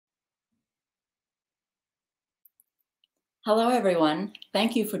Hello, everyone.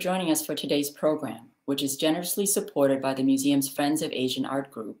 Thank you for joining us for today's program, which is generously supported by the museum's Friends of Asian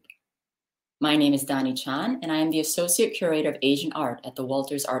Art group. My name is Dani Chan, and I am the Associate Curator of Asian Art at the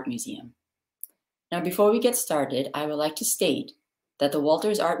Walters Art Museum. Now, before we get started, I would like to state that the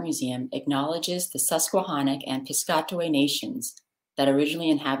Walters Art Museum acknowledges the Susquehannock and Piscataway nations that originally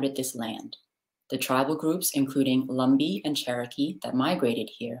inhabited this land, the tribal groups including Lumbee and Cherokee that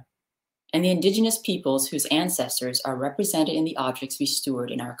migrated here, and the indigenous peoples whose ancestors are represented in the objects we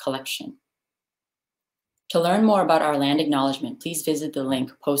steward in our collection. To learn more about our land acknowledgement, please visit the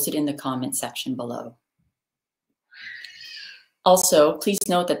link posted in the comment section below. Also, please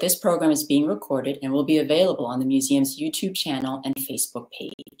note that this program is being recorded and will be available on the museum's YouTube channel and Facebook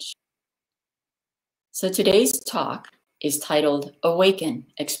page. So today's talk is titled Awaken,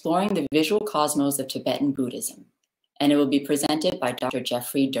 Exploring the Visual Cosmos of Tibetan Buddhism, and it will be presented by Dr.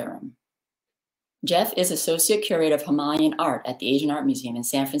 Jeffrey Durham. Jeff is Associate Curator of Himalayan Art at the Asian Art Museum in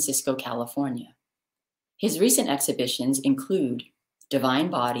San Francisco, California. His recent exhibitions include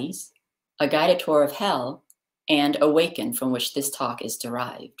Divine Bodies, A Guided Tour of Hell, and Awaken, from which this talk is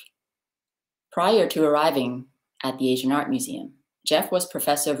derived. Prior to arriving at the Asian Art Museum, Jeff was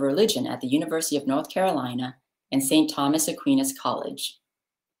Professor of Religion at the University of North Carolina and St. Thomas Aquinas College.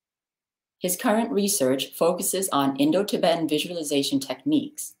 His current research focuses on Indo-Tibetan visualization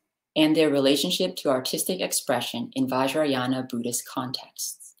techniques and their relationship to artistic expression in Vajrayana Buddhist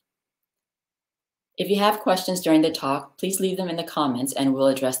contexts. If you have questions during the talk, please leave them in the comments and we'll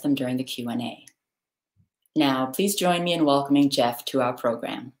address them during the Q&A. Now, please join me in welcoming Jeff to our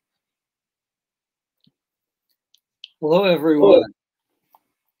program. Hello, everyone.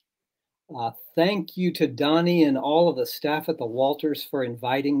 Thank you to Donnie and all of the staff at the Walters for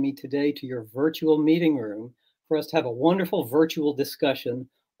inviting me today to your virtual meeting room for us to have a wonderful virtual discussion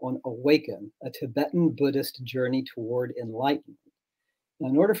on Awaken, a Tibetan Buddhist journey toward enlightenment. Now,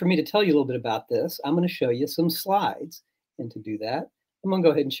 in order for me to tell you a little bit about this, I'm going to show you some slides. And to do that, I'm going to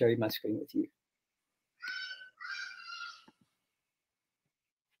go ahead and share my screen with you.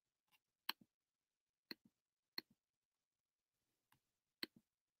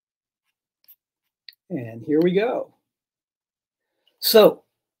 And here we go. So,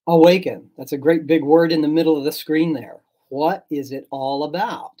 Awaken, that's a great big word in the middle of the screen there. What is it all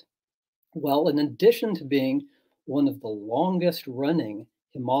about? Well, in addition to being one of the longest running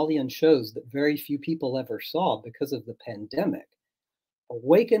Himalayan shows that very few people ever saw because of the pandemic,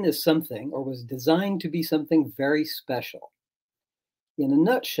 Awaken is something, or was designed to be something very special. In a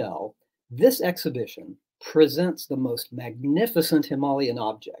nutshell, this exhibition presents the most magnificent Himalayan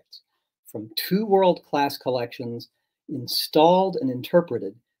objects from two world-class collections installed and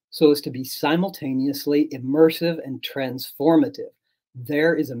interpreted so as to be simultaneously immersive and transformative.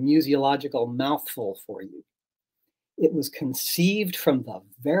 There is a museological mouthful for you. It was conceived from the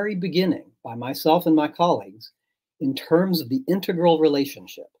very beginning by myself and my colleagues in terms of the integral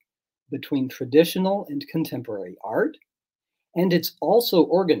relationship between traditional and contemporary art, and it's also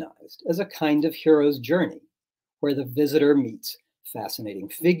organized as a kind of hero's journey where the visitor meets fascinating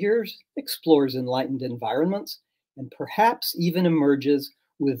figures, explores enlightened environments, and perhaps even emerges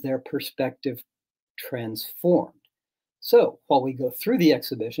with their perspective transformed. So while we go through the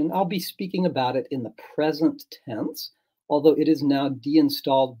exhibition, I'll be speaking about it in the present tense, although it is now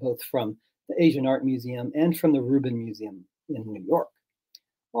deinstalled both from the Asian Art Museum and from the Rubin Museum in New York.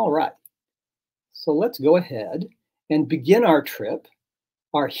 All right, so let's go ahead and begin our trip,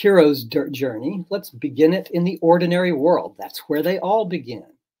 our hero's journey. Let's begin it in the ordinary world. That's where they all begin.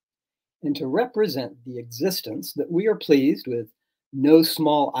 And to represent the existence that we are pleased with no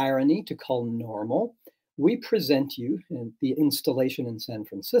small irony to call normal, we present you in the installation in San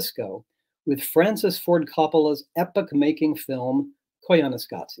Francisco with Francis Ford Coppola's epoch-making film,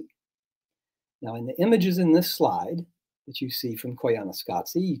 Koyaanisqatsi. Now, in the images in this slide that you see from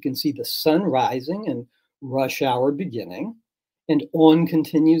Koyaanisqatsi, you can see the sun rising and rush hour beginning, and on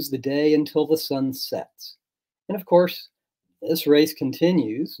continues the day until the sun sets. And of course, this race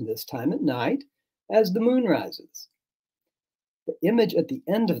continues, this time at night, as the moon rises. The image at the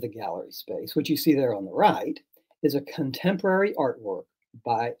end of the gallery space, which you see there on the right, is a contemporary artwork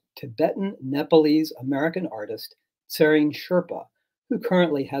by Tibetan Nepalese American artist Tsering Sherpa, who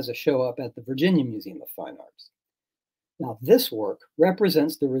currently has a show up at the Virginia Museum of Fine Arts. Now, this work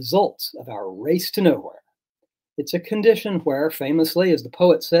represents the results of our race to nowhere. It's a condition where, famously, as the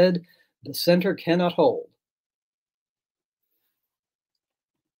poet said, the center cannot hold.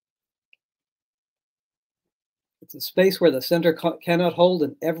 It's a space where the center cannot hold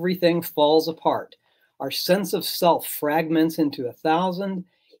and everything falls apart. Our sense of self fragments into 1,000,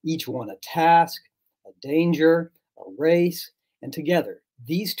 each one a task, a danger, a race, and together,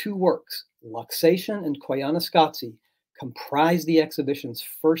 these two works, Luxation and Koyaanisqatsi, comprise the exhibition's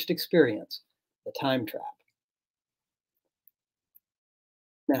first experience, the time trap.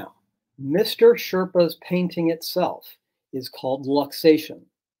 Now, Mr. Sherpa's painting itself is called luxation.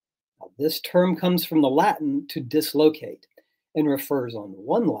 Now, this term comes from the Latin to dislocate and refers on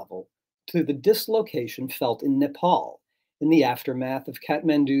one level to the dislocation felt in Nepal in the aftermath of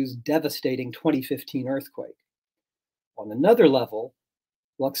Kathmandu's devastating 2015 earthquake. On another level,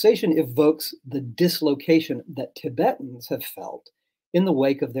 luxation evokes the dislocation that Tibetans have felt in the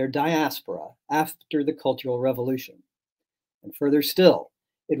wake of their diaspora after the Cultural Revolution. And further still,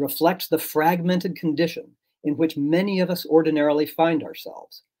 it reflects the fragmented condition in which many of us ordinarily find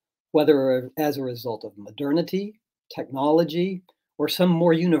ourselves, whether as a result of modernity, technology, or some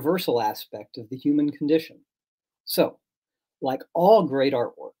more universal aspect of the human condition. So, like all great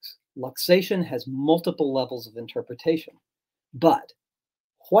artworks, luxation has multiple levels of interpretation. But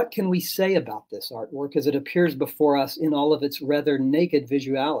what can we say about this artwork as it appears before us in all of its rather naked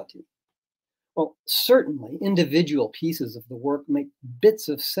visuality? Well, certainly individual pieces of the work make bits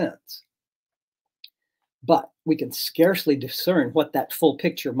of sense. But we can scarcely discern what that full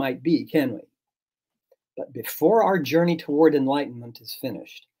picture might be, can we? But before our journey toward enlightenment is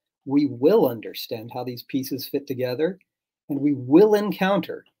finished, we will understand how these pieces fit together, and we will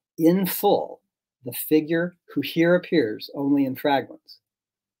encounter in full the figure who here appears only in fragments.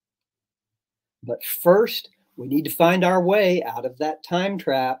 But first, we need to find our way out of that time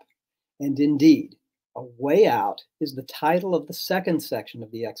trap. And indeed, A Way Out is the title of the second section of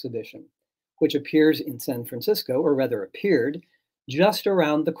the exhibition, which appears in San Francisco, or rather appeared, just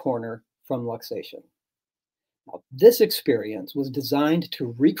around the corner from luxation. Now, this experience was designed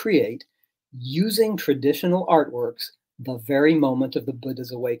to recreate, using traditional artworks, the very moment of the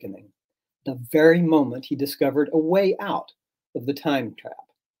Buddha's awakening, the very moment he discovered a way out of the time trap.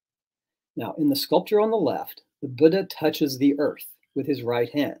 Now, in the sculpture on the left, the Buddha touches the earth with his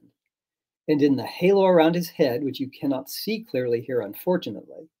right hand. And in the halo around his head, which you cannot see clearly here,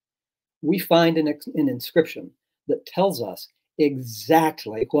 unfortunately, we find an inscription that tells us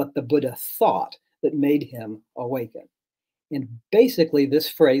exactly what the Buddha thought that made him awaken. And basically, this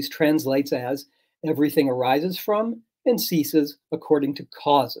phrase translates as, everything arises from and ceases according to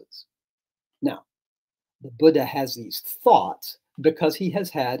causes. Now, the Buddha has these thoughts because he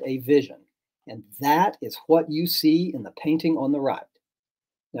has had a vision. And that is what you see in the painting on the right.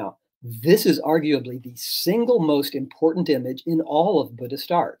 Now, this is arguably the single most important image in all of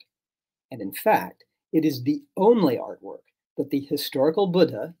Buddhist art. And in fact, it is the only artwork that the historical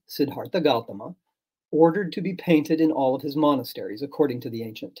Buddha, Siddhartha Gautama, ordered to be painted in all of his monasteries, according to the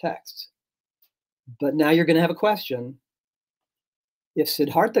ancient texts. But now you're going to have a question. If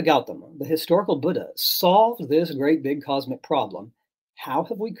Siddhartha Gautama, the historical Buddha, solved this great big cosmic problem, how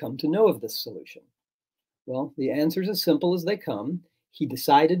have we come to know of this solution? Well, the answer is as simple as they come. He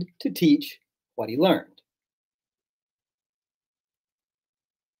decided to teach what he learned.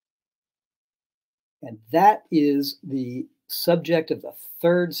 And that is the subject of the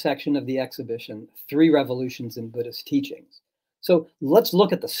third section of the exhibition, 3 Revolutions in Buddhist Teachings. So let's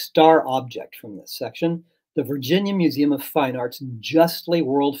look at the star object from this section, the Virginia Museum of Fine Art's justly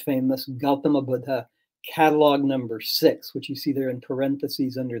world-famous Gautama Buddha catalog number 6, which you see there in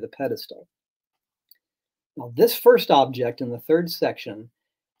parentheses under the pedestal. Now, this first object in the third section,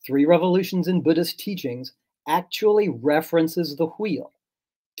 3 Revolutions in Buddhist Teachings, actually references the wheel.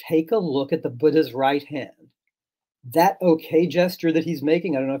 Take a look at the Buddha's right hand. That okay gesture that he's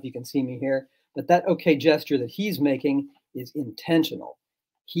making, I don't know if you can see me here, but that okay gesture that he's making is intentional.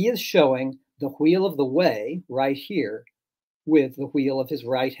 He is showing the wheel of the way right here with the wheel of his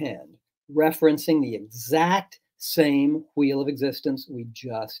right hand, referencing the exact same wheel of existence we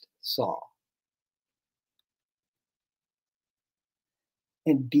just saw.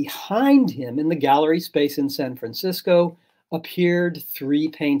 And behind him in the gallery space in San Francisco appeared 3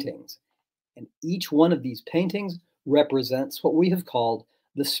 paintings. And each one of these paintings represents what we have called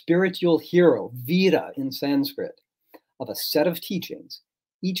the spiritual hero, Vira in Sanskrit, of a set of teachings,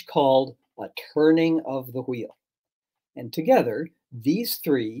 each called a turning of the wheel. And together, these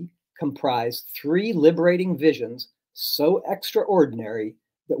 3 comprise 3 liberating visions so extraordinary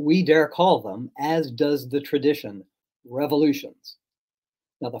that we dare call them, as does the tradition, revolutions.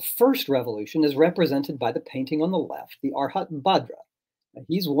 Now, the first revolution is represented by the painting on the left, the Arhat Bhadra. Now,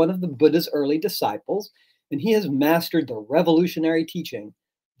 he's one of the Buddha's early disciples, and he has mastered the revolutionary teaching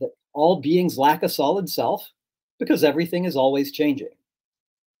that all beings lack a solid self because everything is always changing.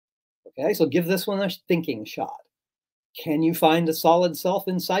 Okay, so give this one a thinking shot. Can you find a solid self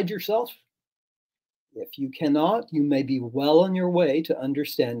inside yourself? If you cannot, you may be well on your way to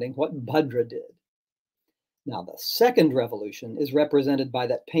understanding what Bhadra did. Now, the second revolution is represented by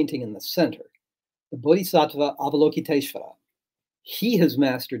that painting in the center, the Bodhisattva Avalokiteshvara. He has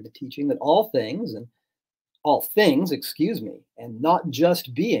mastered the teaching that all things, and not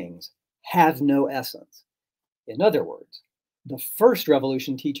just beings, have no essence. In other words, the first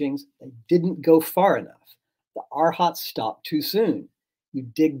revolution teachings, they didn't go far enough. The Arhats stopped too soon. You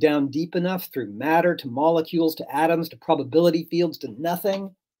dig down deep enough through matter to molecules to atoms to probability fields to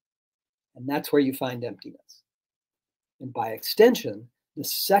nothing, and that's where you find emptiness. And by extension, the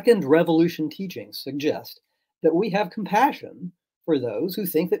second revolution teachings suggest that we have compassion for those who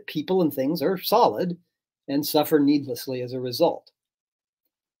think that people and things are solid and suffer needlessly as a result.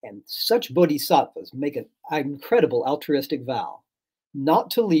 And such bodhisattvas make an incredible altruistic vow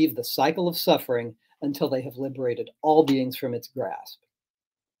not to leave the cycle of suffering until they have liberated all beings from its grasp.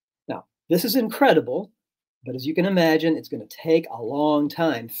 Now, this is incredible, but as you can imagine, it's going to take a long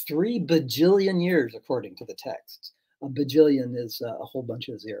time, 3 bajillion years, according to the texts. A bajillion is a whole bunch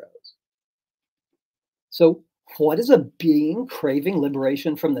of zeros. So what is a being craving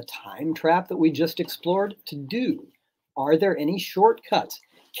liberation from the time trap that we just explored to do? Are there any shortcuts?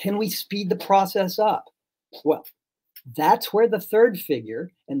 Can we speed the process up? Well, that's where the third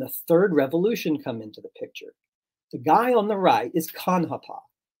figure and the third revolution come into the picture. The guy on the right is Kanhapa.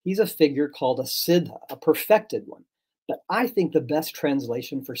 He's a figure called a siddha, a perfected one. But I think the best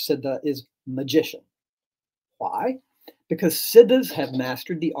translation for siddha is magician. Why? Because siddhas have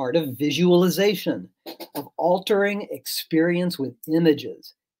mastered the art of visualization, of altering experience with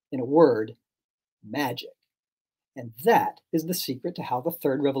images. In a word, magic. And that is the secret to how the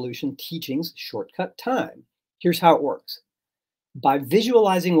third revolution teachings shortcut time. Here's how it works. By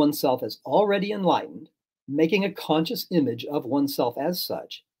visualizing oneself as already enlightened, making a conscious image of oneself as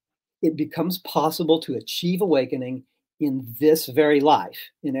such, it becomes possible to achieve awakening in this very life,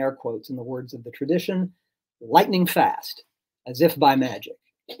 in air quotes, in the words of the tradition, lightning fast, as if by magic.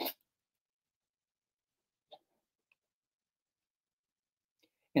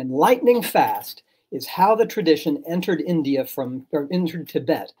 And lightning fast is how the tradition entered entered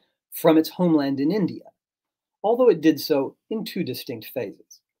Tibet from its homeland in India, although it did so in 2 distinct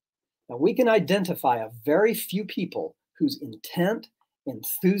phases. Now, we can identify a very few people whose intent,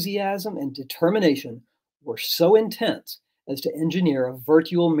 enthusiasm, and determination were so intense as to engineer a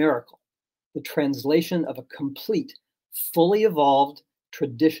virtual miracle, the translation of a complete, fully evolved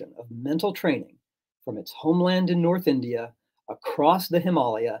tradition of mental training from its homeland in North India, across the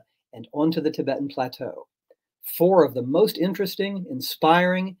Himalaya, and onto the Tibetan plateau. 4 of the most interesting,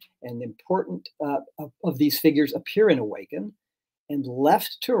 inspiring, and important of these figures appear in Awaken, and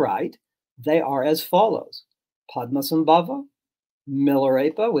left to right, they are as follows: Padmasambhava,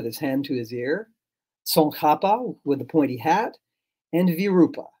 Milarepa with his hand to his ear, Tsongkhapa with the pointy hat, and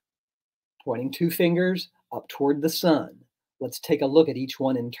Virupa, pointing 2 fingers up toward the sun. Let's take a look at each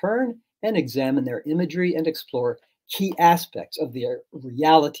one in turn and examine their imagery and explore key aspects of their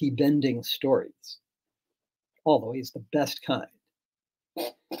reality-bending stories. Always the best kind.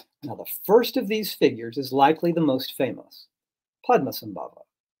 Now, the first of these figures is likely the most famous, Padmasambhava,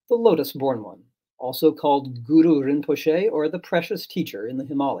 the lotus-born one, also called Guru Rinpoche, or the precious teacher in the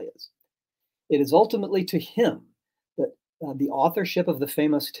Himalayas. It is ultimately to him that the authorship of the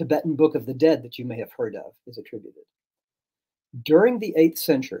famous Tibetan Book of the Dead that you may have heard of is attributed. During the 8th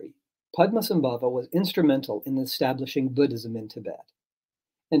century, Padmasambhava was instrumental in establishing Buddhism in Tibet.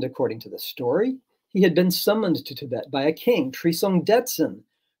 And according to the story, he had been summoned to Tibet by a king, Trisong Detsen,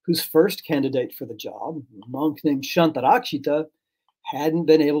 whose first candidate for the job, a monk named Shantarakshita, hadn't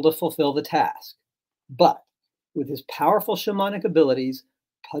been able to fulfill the task. But with his powerful shamanic abilities,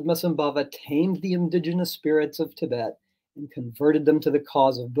 Padmasambhava tamed the indigenous spirits of Tibet and converted them to the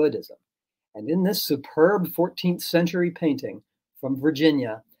cause of Buddhism. And in this superb 14th century painting from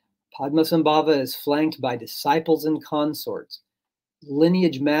Virginia, Padmasambhava is flanked by disciples and consorts.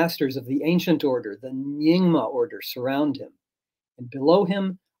 Lineage masters of the ancient order, the Nyingma order, surround him. And below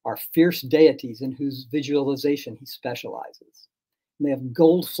him are fierce deities in whose visualization he specializes. And they have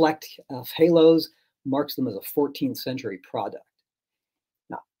gold-flecked halos, marks them as a 14th century product.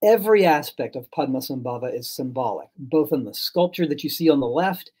 Now, every aspect of Padmasambhava is symbolic, both in the sculpture that you see on the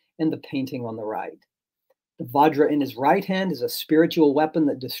left and the painting on the right. The Vajra in his right hand is a spiritual weapon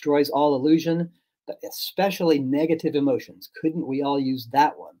that destroys all illusion, but especially negative emotions. Couldn't we all use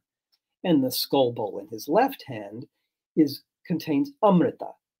that one? And the skull bowl in his left hand contains Amrita,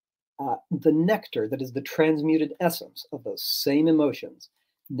 the nectar that is the transmuted essence of those same emotions,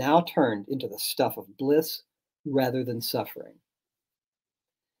 now turned into the stuff of bliss rather than suffering.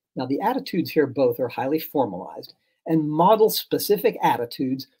 Now, the attitudes here both are highly formalized and model specific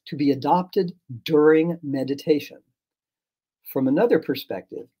attitudes to be adopted during meditation. From another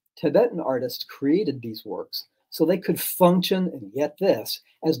perspective, Tibetan artists created these works so they could function, and get this,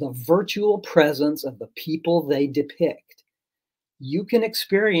 as the virtual presence of the people they depict. You can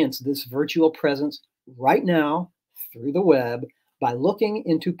experience this virtual presence right now through the web by looking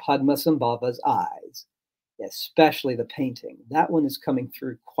into Padmasambhava's eyes, especially the painting. That one is coming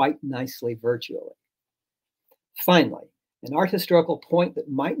through quite nicely virtually. Finally, an art historical point that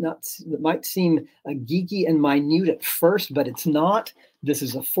might seem geeky and minute at first, but it's not. This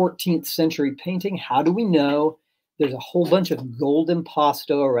is a 14th century painting. How do we know? There's a whole bunch of gold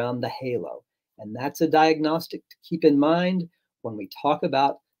impasto around the halo, and that's a diagnostic to keep in mind when we talk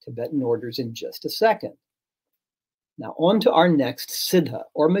about Tibetan orders in just a second. Now on to our next siddha,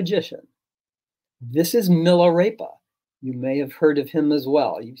 or magician. This is Milarepa. You may have heard of him as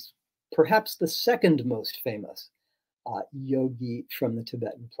well. He's perhaps the second most famous yogi from the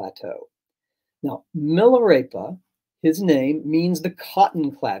Tibetan plateau. Now, Milarepa, his name means the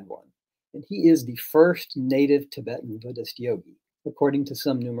cotton-clad one, and he is the first native Tibetan Buddhist yogi, according to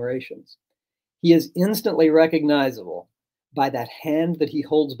some numerations. He is instantly recognizable by that hand that he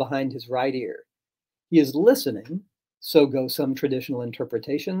holds behind his right ear. He is listening, so go some traditional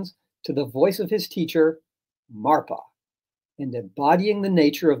interpretations, to the voice of his teacher, Marpa, and embodying the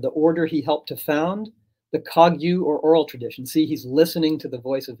nature of the order he helped to found, the Kagyu or oral tradition. See, he's listening to the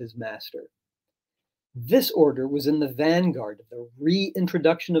voice of his master. This order was in the vanguard of the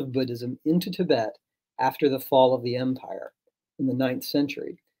reintroduction of Buddhism into Tibet after the fall of the empire in the 9th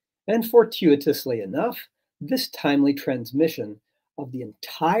century. And fortuitously enough, this timely transmission of the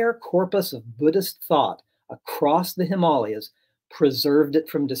entire corpus of Buddhist thought across the Himalayas preserved it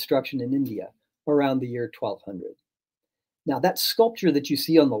from destruction in India around the year 1200. Now, that sculpture that you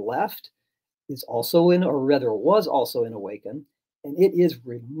see on the left is also in, or rather was also in, Awaken, and it is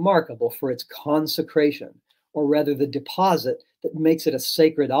remarkable for its consecration, or rather the deposit that makes it a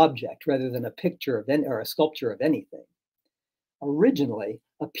sacred object rather than a picture of any, or a sculpture of anything. Originally,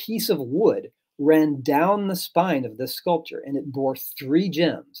 a piece of wood ran down the spine of this sculpture, and it bore 3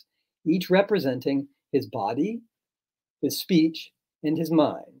 gems, each representing his body, his speech, and his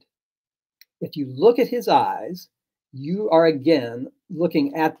mind. If you look at his eyes, you are again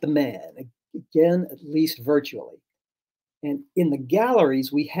looking at the man, again, at least virtually. And in the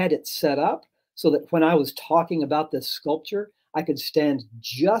galleries, we had it set up so that when I was talking about this sculpture, I could stand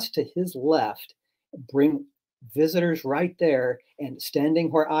just to his left, bring visitors right there, and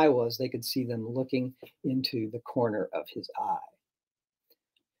standing where I was, they could see them looking into the corner of his eye.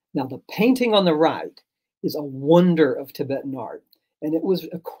 Now, the painting on the right is a wonder of Tibetan art, and it was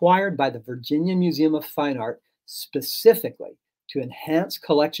acquired by the Virginia Museum of Fine Art specifically to enhance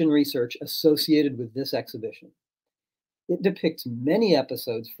collection research associated with this exhibition. It depicts many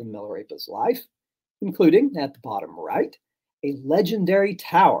episodes from Milarepa's life, including, at the bottom right, a legendary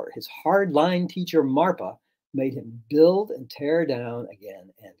tower his hardline teacher Marpa made him build and tear down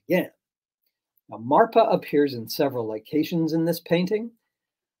again and again. Now, Marpa appears in several locations in this painting,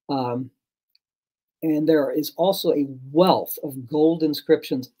 and there is also a wealth of gold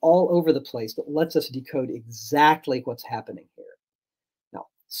inscriptions all over the place that lets us decode exactly what's happening here. Now,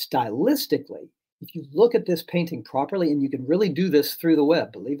 stylistically, if you look at this painting properly, and you can really do this through the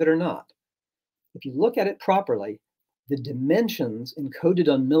web, believe it or not, if you look at it properly, the dimensions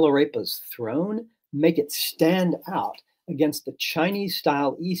encoded on Milarepa's throne make it stand out against the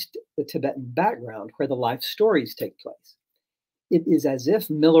Chinese-style the Tibetan background where the life stories take place. It is as if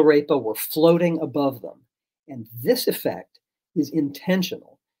Milarepa were floating above them, and this effect is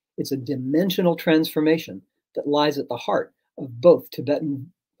intentional. It's a dimensional transformation that lies at the heart of both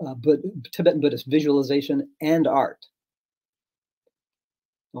Tibetan Buddhist visualization and art.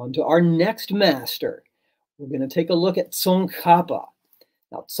 On to our next master. We're going to take a look at Tsongkhapa.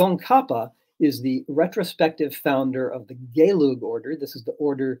 Now, Tsongkhapa is the retrospective founder of the Gelug order. This is the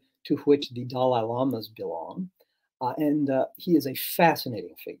order to which the Dalai Lamas belong. And he is a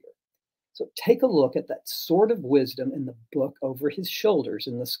fascinating figure. So take a look at that sword of wisdom in the book over his shoulders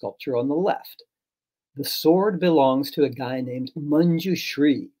in the sculpture on the left. The sword belongs to a guy named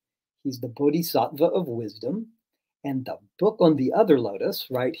Manjushri. He's the Bodhisattva of wisdom. And the book on the other lotus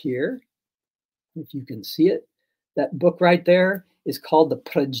right here, if you can see it, that book right there is called the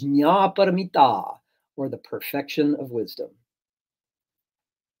Prajna Paramita, or the Perfection of Wisdom.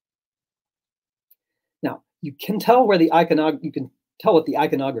 Now, you can tell where the you can tell what the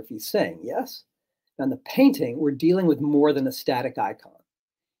iconography is saying, yes? Now, in the painting, we're dealing with more than a static icon.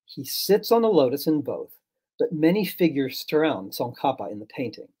 He sits on a lotus in both, but many figures surround Tsongkhapa in the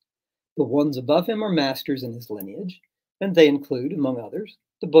painting. The ones above him are masters in his lineage, and they include, among others,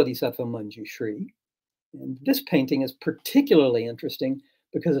 the Bodhisattva Manjushri. And this painting is particularly interesting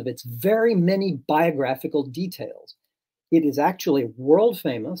because of its very many biographical details. It is actually world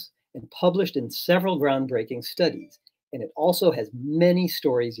famous and published in several groundbreaking studies, and it also has many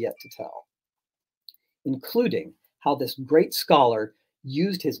stories yet to tell, including how this great scholar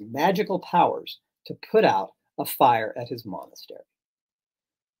used his magical powers to put out a fire at his monastery.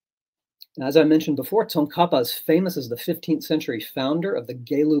 Now, as I mentioned before, Tsongkhapa is famous as the 15th century founder of the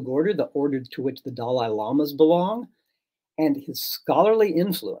Gelug order, the order to which the Dalai Lamas belong, and his scholarly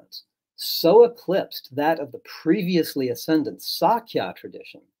influence so eclipsed that of the previously ascendant Sakya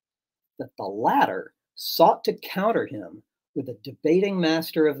tradition that the latter sought to counter him with a debating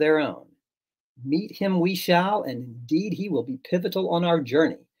master of their own. Meet him we shall, and indeed he will be pivotal on our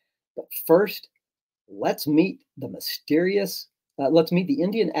journey. But first, let's meet the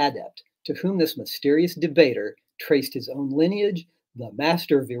Indian adept to whom this mysterious debater traced his own lineage, the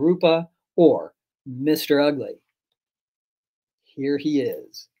Master Virupa, or Mr. Ugly. Here he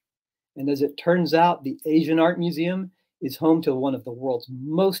is. And as it turns out, the Asian Art Museum is home to one of the world's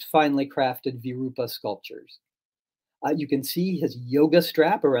most finely crafted Virupa sculptures. You can see his yoga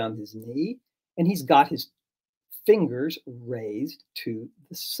strap around his knee, and he's got his fingers raised to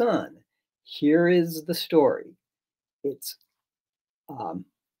the sun. Here is the story. It's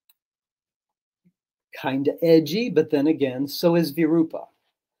kind of edgy, but then again, so is Virupa.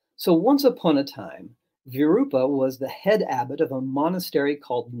 So once upon a time, Virupa was the head abbot of a monastery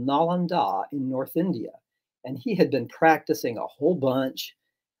called Nalanda in North India, and he had been practicing a whole bunch.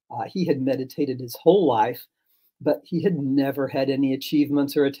 He had meditated his whole life, but he had never had any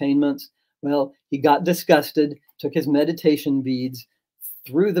achievements or attainments. Well, he got disgusted, took his meditation beads,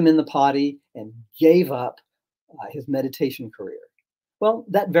 threw them in the potty, and gave up his meditation career. Well,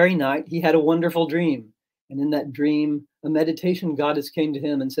 that very night, he had a wonderful dream. And in that dream, a meditation goddess came to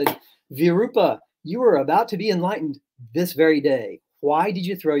him and said, Virupa, you are about to be enlightened this very day. Why did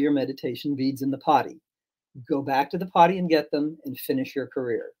you throw your meditation beads in the potty? Go back to the potty and get them and finish your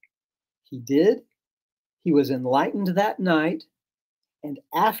career. He did. He was enlightened that night. And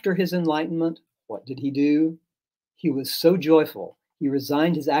after his enlightenment, what did he do? He was so joyful. He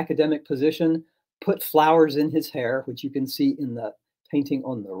resigned his academic position, put flowers in his hair, which you can see in the painting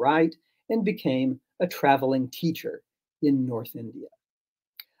on the right, and became a traveling teacher in North India.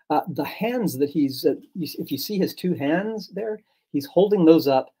 The hands that if you see his two hands there, he's holding those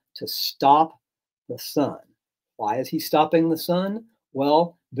up to stop the sun. Why is he stopping the sun?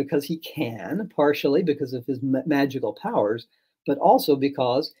 Well, because he can, partially because of his magical powers, but also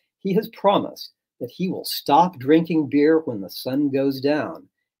because he has promised that he will stop drinking beer when the sun goes down.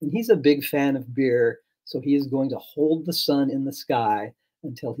 And he's a big fan of beer, so he is going to hold the sun in the sky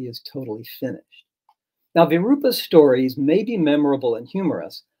until he is totally finished. Now, Virupa's stories may be memorable and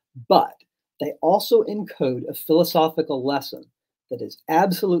humorous, but they also encode a philosophical lesson that is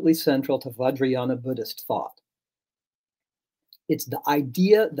absolutely central to Vajrayana Buddhist thought. It's the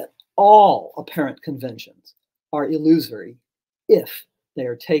idea that all apparent conventions are illusory if they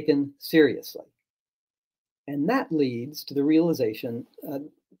are taken seriously. And that leads to the realization,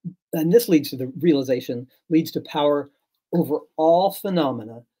 leads to power over all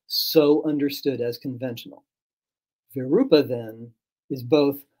phenomena so understood as conventional. Virupa then is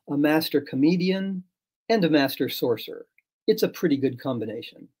both a master comedian and a master sorcerer. It's a pretty good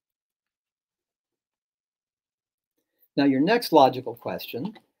combination. Now, your next logical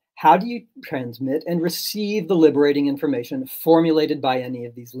question, how do you transmit and receive the liberating information formulated by any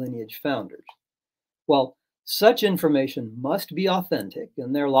of these lineage founders? Well, such information must be authentic,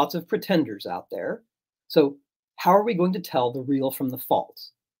 and there are lots of pretenders out there. So how are we going to tell the real from the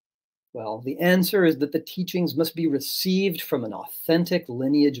false? Well, the answer is that the teachings must be received from an authentic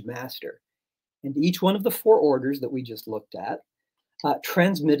lineage master. And each one of the four orders that we just looked at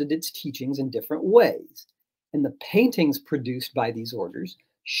transmitted its teachings in different ways. And the paintings produced by these orders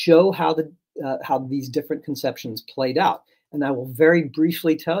show how these different conceptions played out. And I will very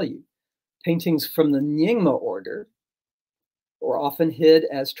briefly tell you, paintings from the Nyingma order were often hid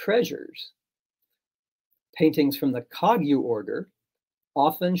as treasures. Paintings from the Kagyu order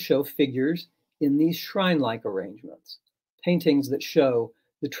often show figures in these shrine-like arrangements. Paintings that show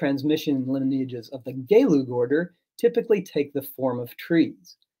the transmission lineages of the Gelug order typically take the form of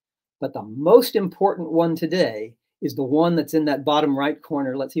trees. But the most important one today is the one that's in that bottom right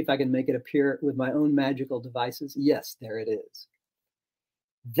corner. Let's see if I can make it appear with my own magical devices. Yes, there it is.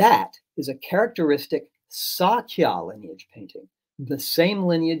 That is a characteristic Sakya lineage painting, the same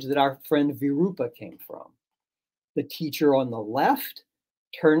lineage that our friend Virupa came from. The teacher on the left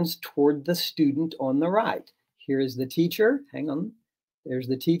turns toward the student on the right. Here is the teacher. Hang on. There's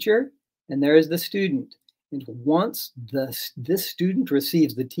the teacher, and there is the student. And once this student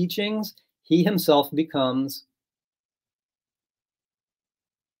receives the teachings, he himself becomes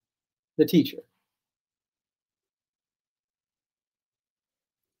the teacher.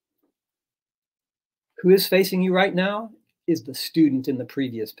 Who is facing you right now is the student in the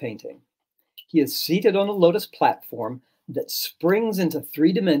previous painting. He is seated on a lotus platform that springs into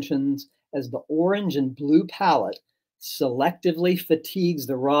 3 dimensions as the orange and blue palette selectively fatigues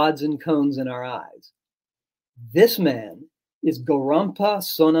the rods and cones in our eyes. This man is Gorampa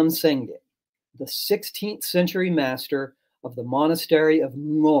Sonam Sengye, the 16th century master of the monastery of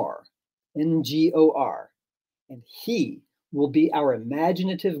Ngor, Ngor, and he will be our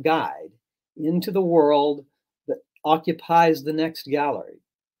imaginative guide into the world that occupies the next gallery.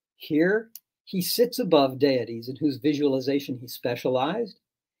 Here, he sits above deities in whose visualization he specialized,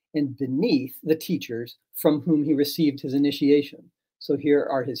 and beneath the teachers from whom he received his initiation. So here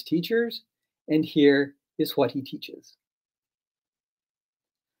are his teachers, and here is what he teaches.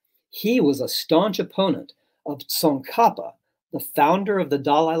 He was a staunch opponent of Tsongkhapa, the founder of the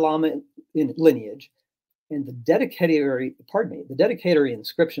Dalai Lama lineage, and the dedicatory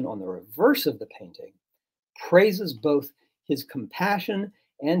inscription on the reverse of the painting praises both his compassion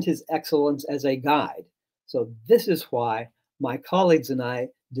and his excellence as a guide. So this is why my colleagues and I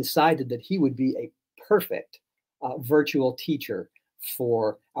decided that he would be a perfect virtual teacher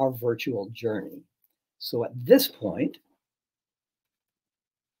for our virtual journey. So at this point,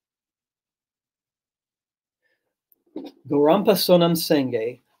 Gorampa Sonam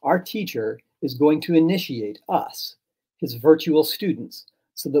Sengye, our teacher, is going to initiate us, his virtual students,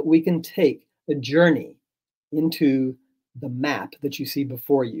 so that we can take a journey into the map that you see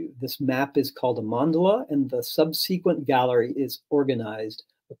before you. This map is called a mandala, and the subsequent gallery is organized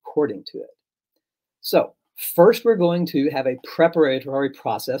according to it. So first, we're going to have a preparatory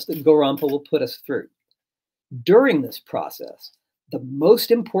process that Gorampa will put us through. During this process, the most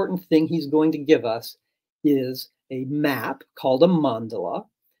important thing he's going to give us is a map called a mandala.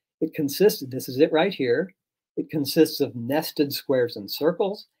 It consists, this is it right here, it consists of nested squares and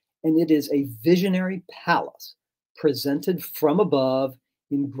circles, and it is a visionary palace presented from above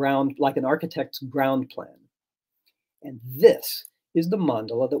in ground, like an architect's ground plan. And this is the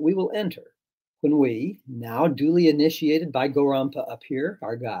mandala that we will enter when we, now duly initiated by Gorampa up here,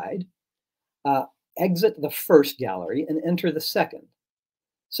 our guide, exit the first gallery and enter the second.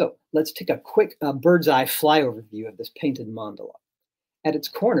 So let's take a quick bird's eye flyover view of this painted mandala. At its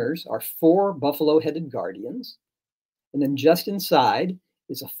corners are 4 buffalo-headed guardians, and then just inside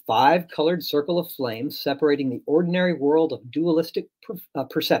is a 5-colored circle of flame separating the ordinary world of dualistic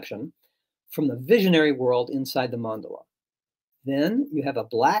perception from the visionary world inside the mandala. Then you have a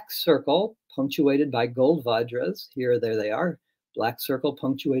black circle punctuated by gold vajras. Here, there they are, black circle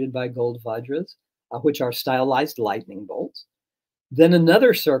punctuated by gold vajras, which are stylized lightning bolts. Then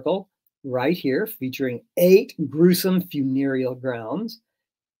another circle right here featuring 8 gruesome funereal grounds.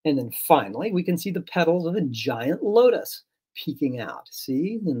 And then finally, we can see the petals of a giant lotus peeking out.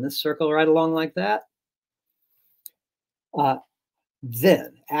 See, in this circle right along like that.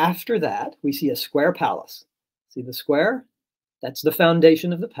 Then after that, we see a square palace. See the square? That's the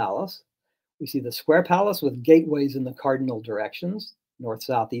foundation of the palace. We see the square palace with gateways in the cardinal directions, north,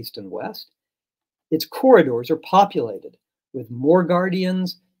 south, east, and west. Its corridors are populated with more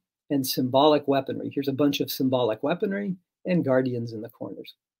guardians and symbolic weaponry. Here's a bunch of symbolic weaponry and guardians in the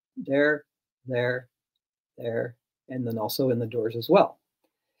corners. There, there, there, and then also in the doors as well.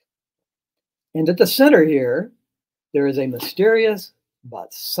 And at the center here, there is a mysterious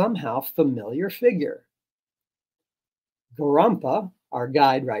but somehow familiar figure. Gorampa, our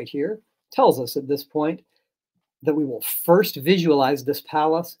guide right here, tells us at this point that we will first visualize this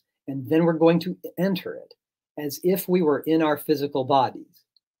palace, and then we're going to enter it as if we were in our physical bodies.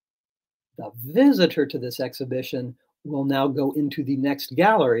 The visitor to this exhibition will now go into the next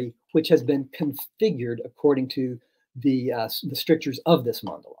gallery, which has been configured according to the strictures of this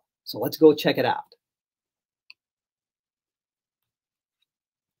mandala. So let's go check it out.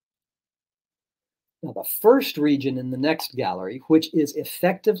 Now, the first region in the next gallery, which is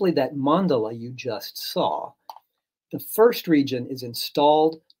effectively that mandala you just saw, the first region is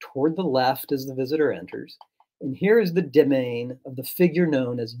installed toward the left as the visitor enters. And here is the domain of the figure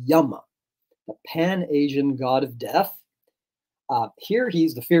known as Yama, the Pan-Asian god of death. Here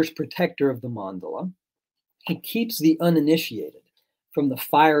he's the fierce protector of the mandala. He keeps the uninitiated from the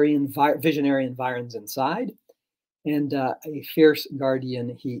fiery and visionary environs inside. And a fierce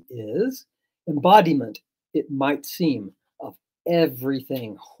guardian he is. Embodiment, it might seem, of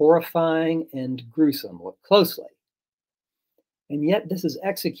everything horrifying and gruesome. Look closely. And yet this is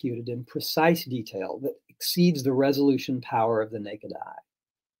executed in precise detail that exceeds the resolution power of the naked eye.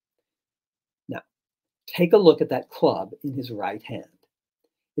 Now, take a look at that club in his right hand.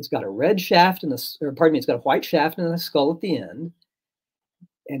 It's got a red shaft and it's got a white shaft and a skull at the end.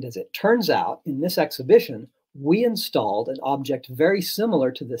 And as it turns out, in this exhibition, we installed an object very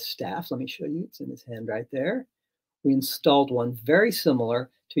similar to this staff. Let me show you, it's in his hand right there. We installed one very similar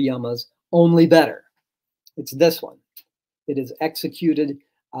to Yama's, only better. It's this one. It is executed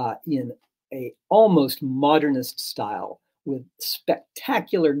in a almost modernist style with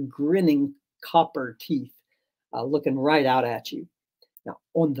spectacular grinning copper teeth looking right out at you. Now,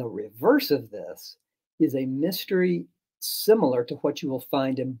 on the reverse of this is a mystery similar to what you will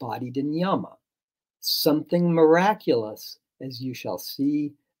find embodied in Yama. Something miraculous, as you shall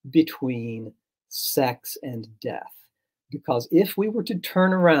see, between sex and death. Because if we were to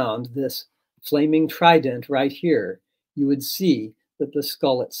turn around this flaming trident right here, you would see that the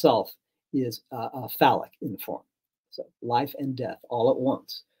skull itself is phallic in form. So life and death all at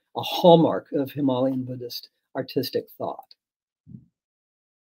once, a hallmark of Himalayan Buddhist artistic thought.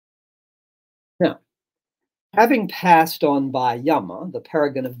 Now, having passed on by Yama, the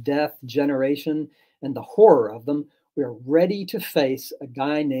paragon of death, generation, and the horror of them, we're ready to face a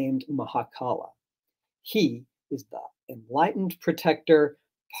guy named Mahakala. He is the enlightened protector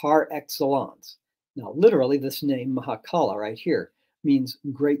par excellence. Now, literally, this name, Mahakala, right here, means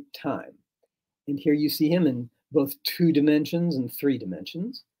great time. And here you see him in both 2 dimensions and 3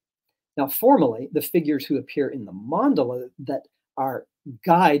 dimensions. Now, formally, the figures who appear in the mandala that our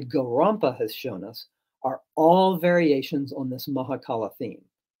guide Gorampa has shown us are all variations on this Mahakala theme.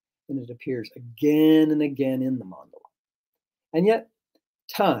 And it appears again and again in the mandala. And yet,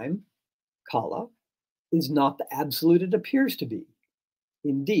 time, Kala, is not the absolute it appears to be.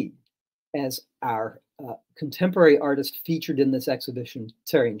 Indeed, as our contemporary artist featured in this exhibition,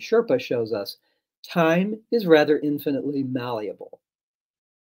 Tsering Sherpa, shows us, time is rather infinitely malleable.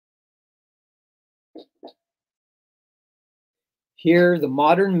 Here, the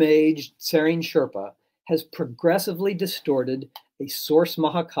modern mage, Tsering Sherpa, has progressively distorted a source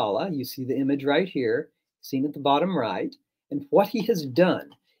Mahakala. You see the image right here, seen at the bottom right. And what he has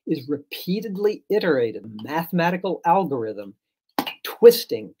done is repeatedly iterated a mathematical algorithm,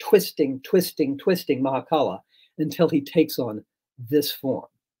 twisting Mahakala until he takes on this form.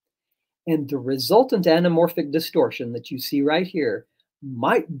 And the resultant anamorphic distortion that you see right here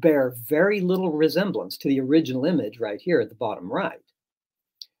might bear very little resemblance to the original image right here at the bottom right.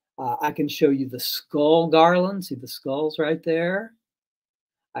 I can show you the skull garland. See the skulls right there?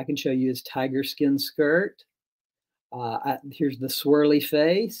 I can show you his tiger skin skirt. Here's the swirly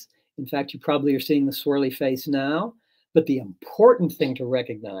face. In fact, you probably are seeing the swirly face now. But the important thing to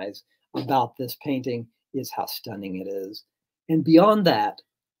recognize about this painting is how stunning it is. And beyond that,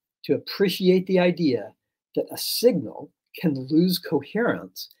 to appreciate the idea that a signal can lose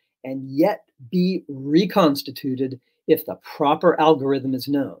coherence and yet be reconstituted if the proper algorithm is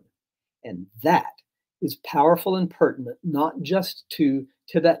known. And that is powerful and pertinent, not just to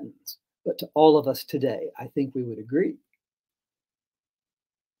Tibetans, but to all of us today. I think we would agree.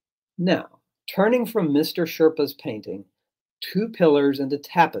 Now, turning from Mr. Sherpa's painting, 2 pillars and a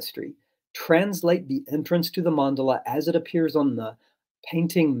tapestry translate the entrance to the mandala as it appears on the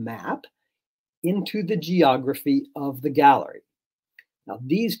painting map into the geography of the gallery. Now,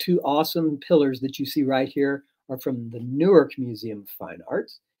 these 2 awesome pillars that you see right here are from the Newark Museum of Fine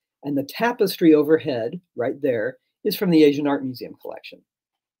Arts, and the tapestry overhead, right there, is from the Asian Art Museum collection.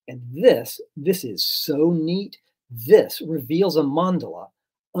 And this is so neat. This reveals a mandala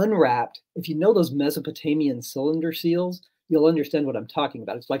unwrapped. If you know those Mesopotamian cylinder seals, you'll understand what I'm talking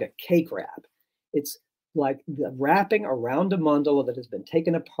about. It's like a cake wrap. It's like the wrapping around a mandala that has been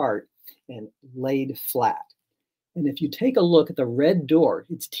taken apart and laid flat. And if you take a look at the red door,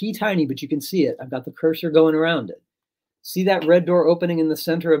 it's teeny, but you can see it. I've got the cursor going around it. See that red door opening in the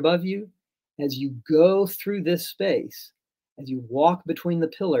center above you? As you go through this space, as you walk between the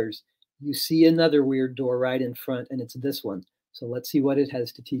pillars, you see another weird door right in front, and it's this one. So let's see what it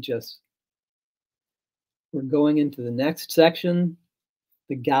has to teach us. We're going into the next section,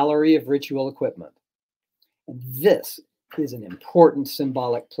 the Gallery of Ritual Equipment. And this is an important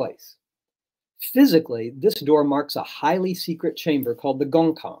symbolic place. Physically, this door marks a highly secret chamber called the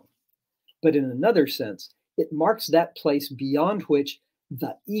Gongkang. But in another sense, it marks that place beyond which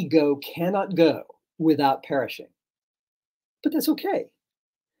the ego cannot go without perishing. But that's okay.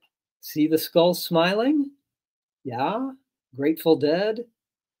 See the skull smiling? Yeah, Grateful Dead.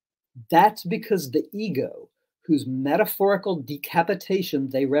 That's because the ego, whose metaphorical decapitation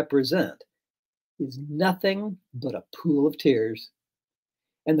they represent, is nothing but a pool of tears.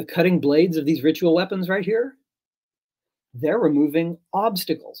 And the cutting blades of these ritual weapons right here, they're removing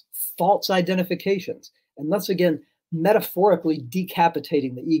obstacles, false identifications, and thus again, metaphorically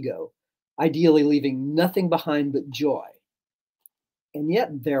decapitating the ego, ideally leaving nothing behind but joy. And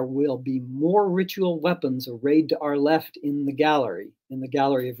yet there will be more ritual weapons arrayed to our left in the gallery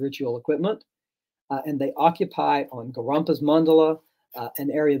of ritual equipment, and they occupy on Garampa's mandala,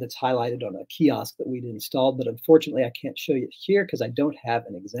 an area that's highlighted on a kiosk that we'd installed, but unfortunately I can't show you here because I don't have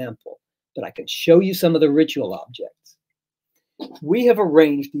an example, but I can show you some of the ritual objects. We have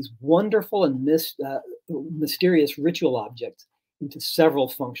arranged these wonderful and mysterious ritual objects into several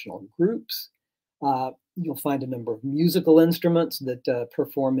functional groups. You'll find a number of musical instruments that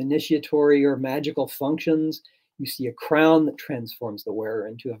perform initiatory or magical functions. You see a crown that transforms the wearer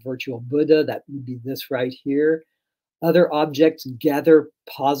into a virtual Buddha. That would be this right here. Other objects gather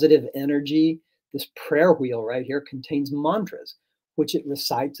positive energy. This prayer wheel right here contains mantras, which it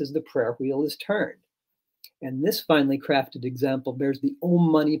recites as the prayer wheel is turned. And this finely crafted example bears the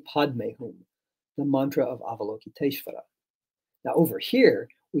Om Mani Padme Hum, the mantra of Avalokiteshvara. Now over here,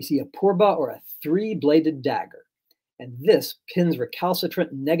 we see a purba or a three-bladed dagger. And this pins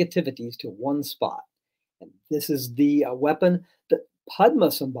recalcitrant negativities to one spot. And this is the weapon that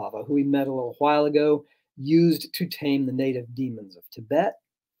Padmasambhava, who we met a little while ago, used to tame the native demons of Tibet.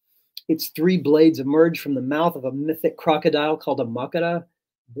 Its three blades emerge from the mouth of a mythic crocodile called a makara.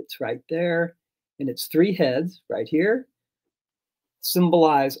 It's right there. And its three heads, right here,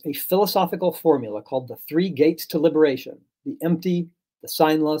 symbolize a philosophical formula called the three gates to liberation: the empty, the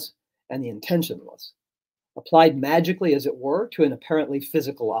signless, and the intentionless. Applied magically, as it were, to an apparently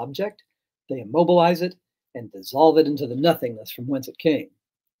physical object, they immobilize it and dissolve it into the nothingness from whence it came.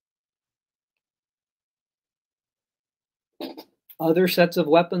 Other sets of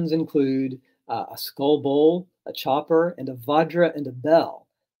weapons include a skull bowl, a chopper, and a vajra and a bell.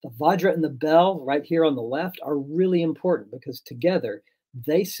 The vajra and the bell right here on the left are really important because together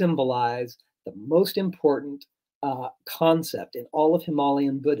they symbolize the most important concept in all of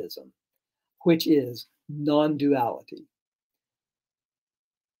Himalayan Buddhism, which is non-duality.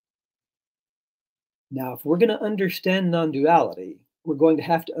 Now, if we're going to understand non-duality, we're going to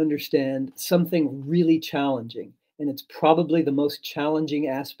have to understand something really challenging. And it's probably the most challenging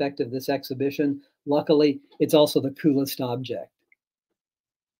aspect of this exhibition. Luckily, it's also the coolest object.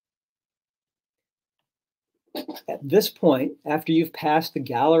 At this point, after you've passed the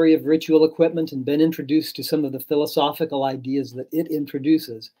gallery of ritual equipment and been introduced to some of the philosophical ideas that it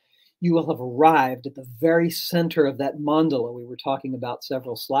introduces, you will have arrived at the very center of that mandala we were talking about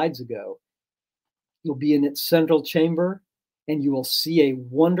several slides ago. You'll be in its central chamber, and you will see a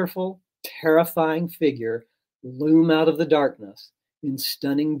wonderful, terrifying figure loom out of the darkness in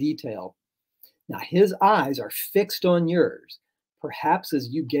stunning detail. Now, his eyes are fixed on yours. Perhaps as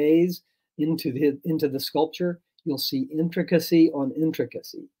you gaze into the sculpture, you'll see intricacy on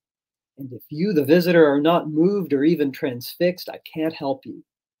intricacy. And if you, the visitor, are not moved or even transfixed, I can't help you.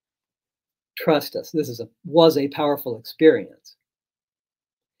 Trust us, this was a powerful experience.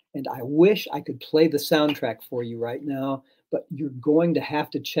 And I wish I could play the soundtrack for you right now, but you're going to have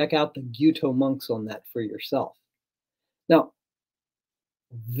to check out the Gyuto monks on that for yourself. Now,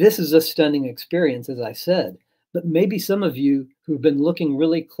 this is a stunning experience, as I said, but maybe some of you who've been looking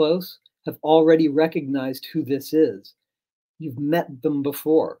really close have already recognized who this is. You've met them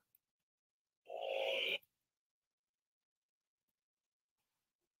before.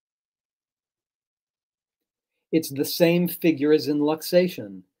 It's the same figure as in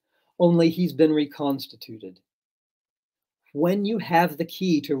luxation, only he's been reconstituted. When you have the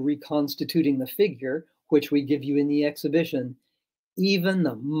key to reconstituting the figure, which we give you in the exhibition, even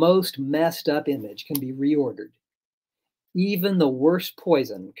the most messed up image can be reordered. Even the worst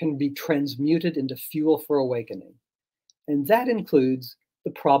poison can be transmuted into fuel for awakening. And that includes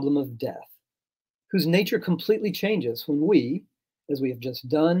the problem of death, whose nature completely changes when we, as we have just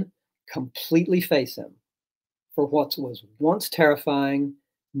done, completely face him. For what was once terrifying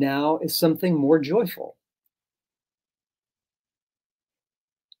now is something more joyful.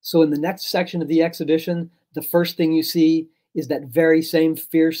 So in the next section of the exhibition, the first thing you see is that very same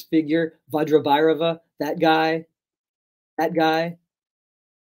fierce figure, Vajrabhairava, that guy.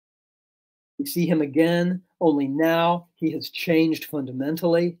 You see him again, only now he has changed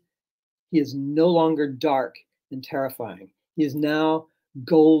fundamentally. He is no longer dark and terrifying. He is now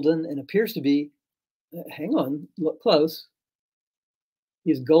golden and appears to be, hang on, look close.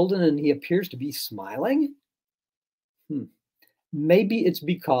 He is golden and he appears to be smiling. Maybe it's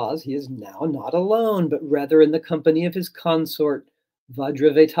because he is now not alone, but rather in the company of his consort,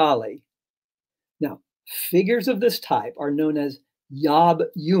 Vajravetali. Now, figures of this type are known as Yab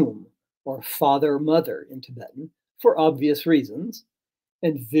Yum, or father-mother in Tibetan, for obvious reasons,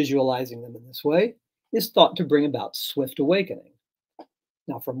 and visualizing them in this way is thought to bring about swift awakening.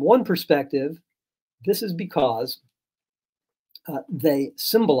 Now, from one perspective, this is because they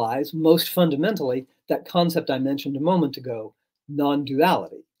symbolize, most fundamentally, that concept I mentioned a moment ago,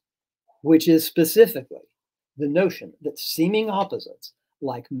 non-duality, which is specifically the notion that seeming opposites,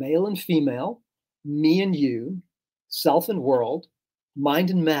 like male and female, me and you, self and world, mind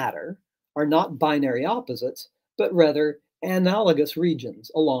and matter, are not binary opposites, but rather analogous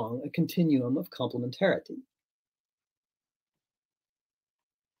regions along a continuum of complementarity.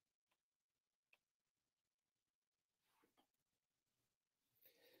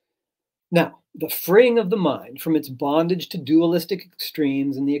 Now, the freeing of the mind from its bondage to dualistic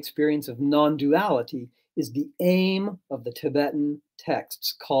extremes and the experience of non-duality is the aim of the Tibetan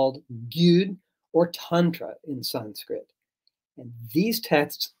texts called Gyud or Tantra in Sanskrit. And these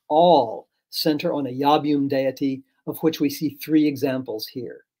texts all center on a Yabum deity, of which we see 3 examples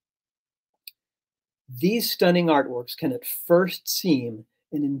here. These stunning artworks can at first seem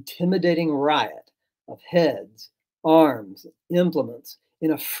an intimidating riot of heads, arms, implements,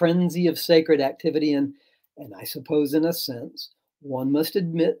 in a frenzy of sacred activity, and I suppose in a sense, one must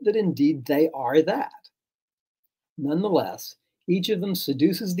admit that indeed they are that. Nonetheless, each of them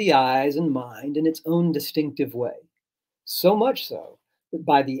seduces the eyes and mind in its own distinctive way. So much so that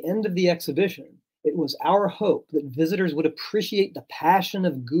by the end of the exhibition, it was our hope that visitors would appreciate the passion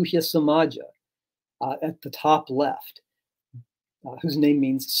of Guhya Samaja at the top left, whose name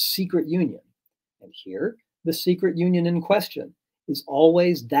means secret union. And here, the secret union in question is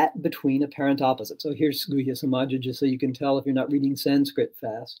always that between apparent opposites. So here's Guhya Samaja, just so you can tell if you're not reading Sanskrit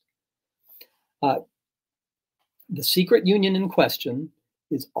fast. The secret union in question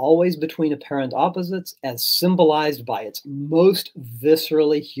is always between apparent opposites as symbolized by its most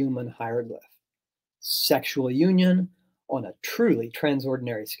viscerally human hieroglyph, sexual union on a truly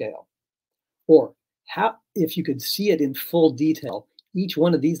transordinary scale. Or how, if you could see it in full detail, each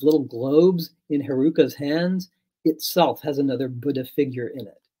one of these little globes in Heruka's hands itself has another Buddha figure in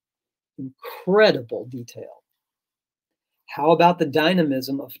it. Incredible detail. How about the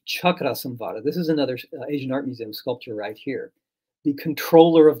dynamism of Chakra Samvara? This is another Asian Art Museum sculpture right here. The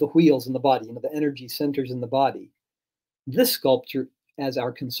controller of the wheels in the body, the energy centers in the body. This sculpture, as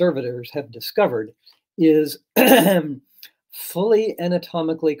our conservators have discovered, is fully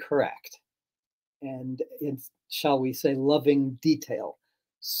anatomically correct. And it's, shall we say, loving detail.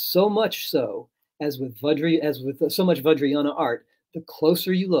 So much so, as with so much Vajrayana art, the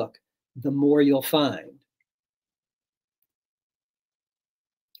closer you look, the more you'll find.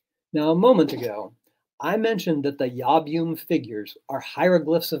 Now, a moment ago, I mentioned that the Yabum figures are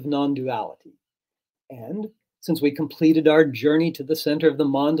hieroglyphs of non-duality. And since we completed our journey to the center of the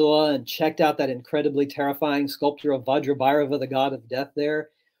mandala and checked out that incredibly terrifying sculpture of Vajrabhairava, the god of death there,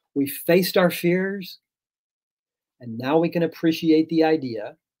 we faced our fears, and now we can appreciate the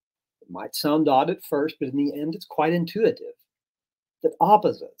idea. It might sound odd at first, but in the end, it's quite intuitive, that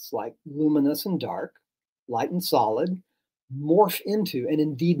opposites like luminous and dark, light and solid, morph into and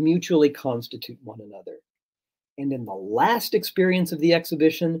indeed mutually constitute one another. And in the last experience of the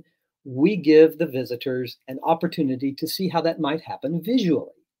exhibition, we give the visitors an opportunity to see how that might happen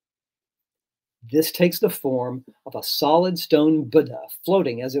visually. This takes the form of a solid stone Buddha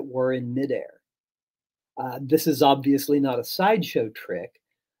floating, as it were, in midair. This is obviously not a sideshow trick,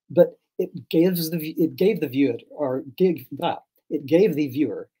 but it gave the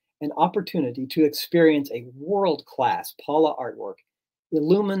viewer an opportunity to experience a world-class Pala artwork,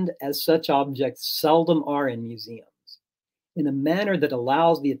 illumined as such objects seldom are in museums, in a manner that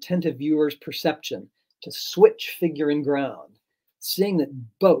allows the attentive viewer's perception to switch figure and ground, seeing that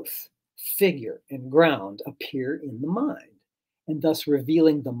both figure and ground appear in the mind, and thus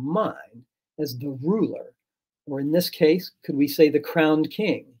revealing the mind as the ruler, or in this case, could we say the crowned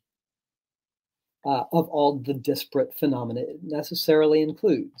king, of all the disparate phenomena it necessarily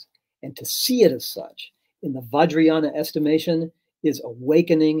includes. And to see it as such, in the Vajrayana estimation, is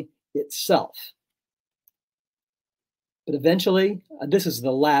awakening itself. But eventually, this is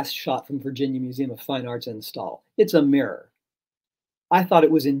the last shot from Virginia Museum of Fine Arts install. It's a mirror. I thought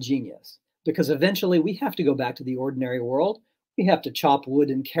it was ingenious, because eventually we have to go back to the ordinary world. We have to chop wood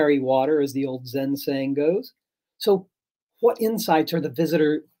and carry water, as the old Zen saying goes. So what insights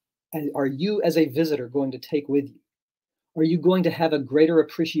are you as a visitor going to take with you? Are you going to have a greater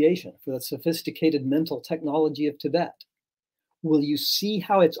appreciation for the sophisticated mental technology of Tibet? Will you see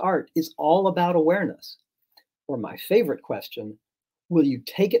how its art is all about awareness? Or my favorite question, will you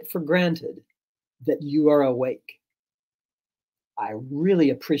take it for granted that you are awake? I really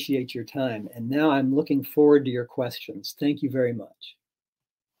appreciate your time, and now I'm looking forward to your questions. Thank you very much.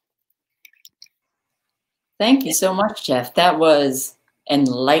 Thank you so much, Jeff. That was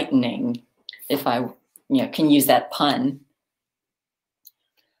enlightening, if I can use that pun.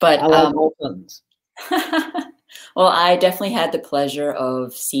 But I like all puns. well, I definitely had the pleasure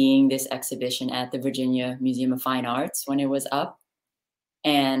of seeing this exhibition at the Virginia Museum of Fine Arts when it was up.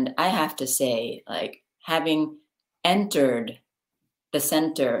 And I have to say, like, having entered the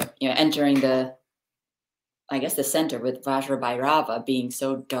center, entering I guess the center with Vajrabhairava being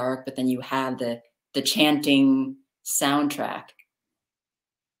so dark, but then you have the chanting soundtrack.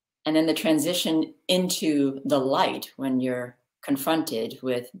 And then the transition into the light when you're confronted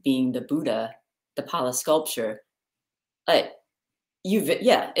with being the Buddha, the Pala sculpture.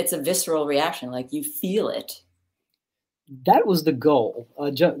 It's a visceral reaction. Like, you feel it. That was the goal.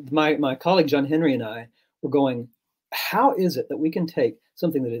 My colleague John Henry and I were going, how is it that we can take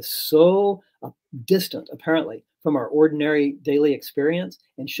something that is so distant, apparently, from our ordinary daily experience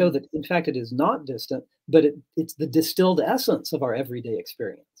and show that, in fact, it is not distant, but it's the distilled essence of our everyday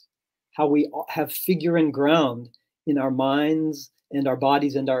experience. How we have figure and ground in our minds and our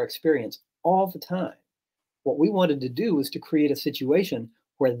bodies and our experience all the time. What we wanted to do was to create a situation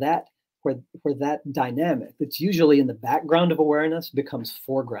where that dynamic that's usually in the background of awareness becomes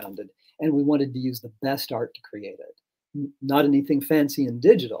foregrounded. And we wanted to use the best art to create it. Not anything fancy and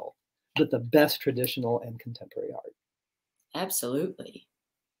digital, but the best traditional and contemporary art. Absolutely.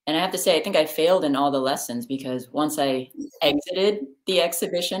 And I have to say, I think I failed in all the lessons because once I exited the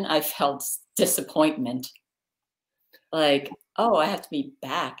exhibition, I felt disappointment. Like, oh, I have to be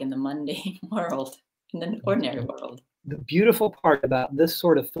back in the mundane world, in the ordinary world. The beautiful part about this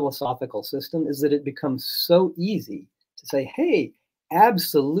sort of philosophical system is that it becomes so easy to say, hey,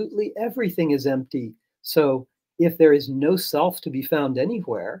 absolutely everything is empty. So if there is no self to be found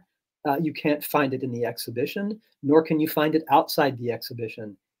anywhere, you can't find it in the exhibition, nor can you find it outside the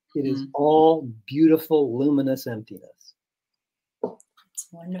exhibition. It is all beautiful, luminous emptiness. It's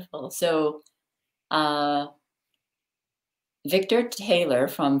wonderful. So Victor Taylor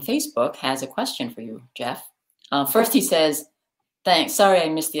from Facebook has a question for you, Jeff. First, he says, thanks. Sorry, I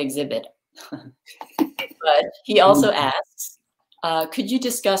missed the exhibit. But he also asks, could you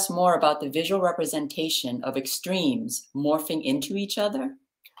discuss more about the visual representation of extremes morphing into each other?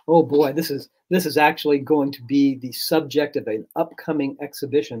 Oh boy, this is actually going to be the subject of an upcoming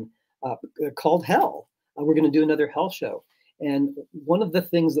exhibition called Hell. We're going to do another Hell show. And one of the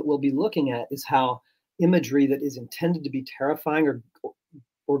things that we'll be looking at is how imagery that is intended to be terrifying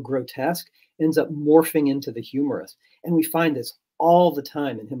or grotesque ends up morphing into the humorous. And we find this all the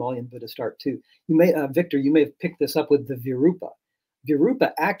time in Himalayan Buddhist art too. You may, Victor, you may have picked this up with the Virupa.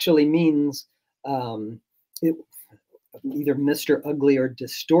 Virupa actually means either Mr. Ugly or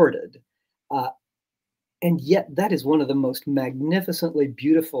distorted. And yet that is one of the most magnificently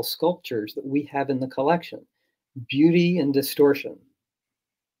beautiful sculptures that we have in the collection. Beauty and distortion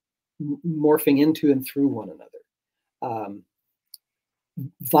morphing into and through one another.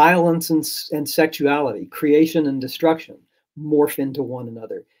 Violence and sexuality, creation and destruction morph into one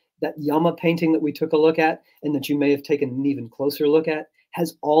another. That Yama painting that we took a look at and that you may have taken an even closer look at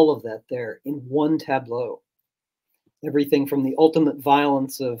has all of that there in one tableau. Everything from the ultimate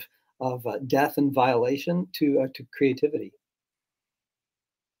violence of death and violation to creativity.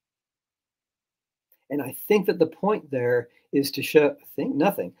 And I think that the point there is to show,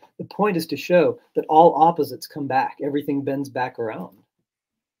 the point is to show that all opposites come back. Everything bends back around.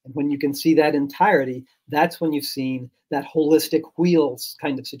 And when you can see that entirety, that's when you've seen that holistic wheels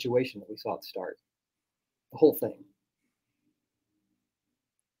kind of situation that we saw at the start. The whole thing.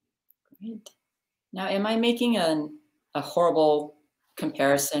 Great. Now, am I making a horrible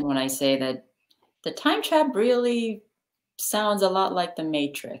comparison when I say that the time trap really sounds a lot like the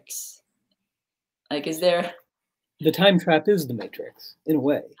Matrix? Like, is there... The time trap is the Matrix, in a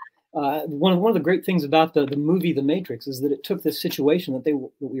way. One of the great things about the movie The Matrix is that it took this situation that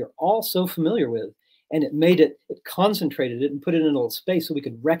we are all so familiar with, and it concentrated it and put it in a little space so we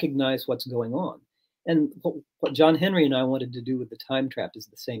could recognize what's going on. And what John Henry and I wanted to do with the time trap is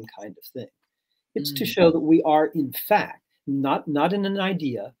the same kind of thing. It's to show that we are, in fact, not in an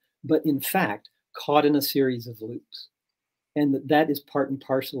idea, but in fact, caught in a series of loops. And that is part and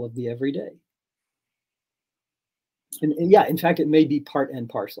parcel of the everyday. And yeah, in fact, it may be part and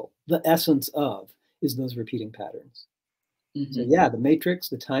parcel. The essence of is those repeating patterns. So yeah, the Matrix,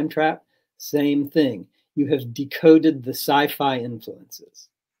 the time trap, same thing. You have decoded the sci-fi influences.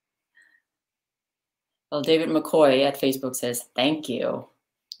 Well, David McCoy at Facebook says, thank you.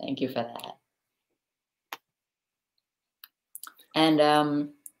 Thank you for that. And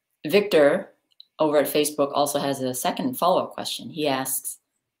Victor over at Facebook also has a second follow-up question. He asks,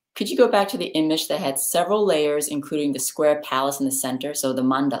 could you go back to the image that had several layers, including the square palace in the center, so the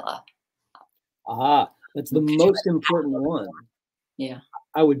mandala? Ah, that's the most important one. Yeah.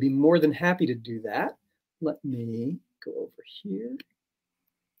 I would be more than happy to do that. Let me go over here.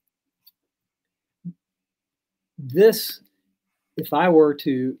 This, if I were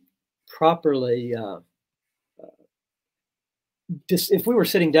to properly, if we were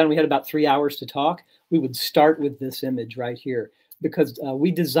sitting down, we had about 3 hours to talk, we would start with this image right here, because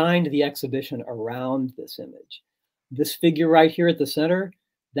we designed the exhibition around this image. This figure right here at the center,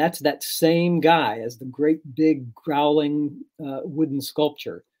 that's that same guy as the great big growling wooden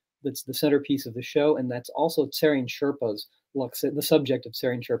sculpture that's the centerpiece of the show, and that's also Tsering Sherpa's, the subject of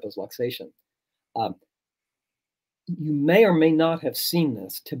Tsering Sherpa's luxation. You may or may not have seen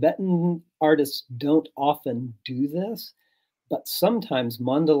this. Tibetan artists don't often do this, but sometimes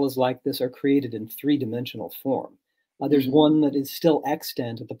mandalas like this are created in three-dimensional form. There's one that is still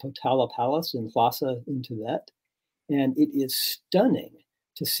extant at the Potala Palace in Lhasa in Tibet, and it is stunning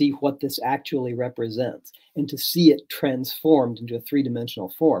to see what this actually represents and to see it transformed into a three-dimensional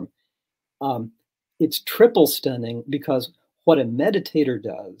form. It's triple stunning because what a meditator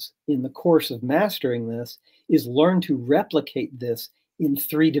does in the course of mastering this is learn to replicate this in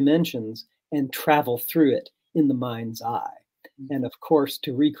 3 dimensions and travel through it in the mind's eye. And of course,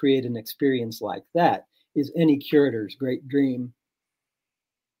 to recreate an experience like that is any curator's great dream.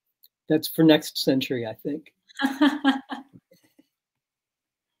 That's for next century, I think.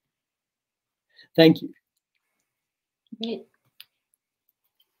 Thank you. Great.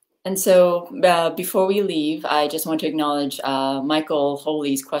 And so before we leave, I just want to acknowledge Michael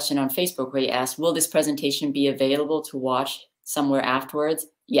Holy's question on Facebook where he asked, will this presentation be available to watch somewhere afterwards?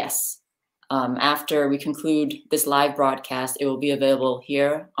 Yes. After we conclude this live broadcast, it will be available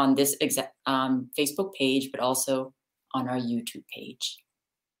here on this Facebook page, but also on our YouTube page.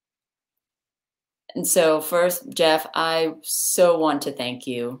 And so first, Jeff, I so want to thank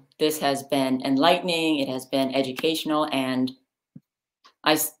you. This has been enlightening, it has been educational, and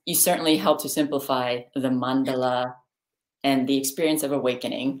you certainly helped to simplify the mandala and the experience of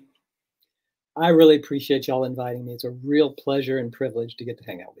awakening. I really appreciate y'all inviting me. It's a real pleasure and privilege to get to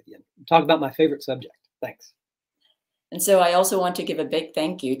hang out with you and talk about my favorite subject. Thanks. And so I also want to give a big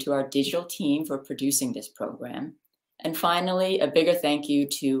thank you to our digital team for producing this program. And finally, a bigger thank you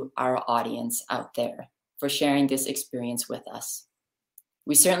to our audience out there for sharing this experience with us.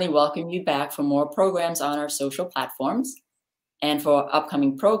 We certainly welcome you back for more programs on our social platforms. And for our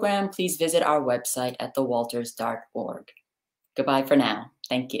upcoming program, please visit our website at thewalters.org. Goodbye for now.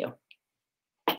 Thank you.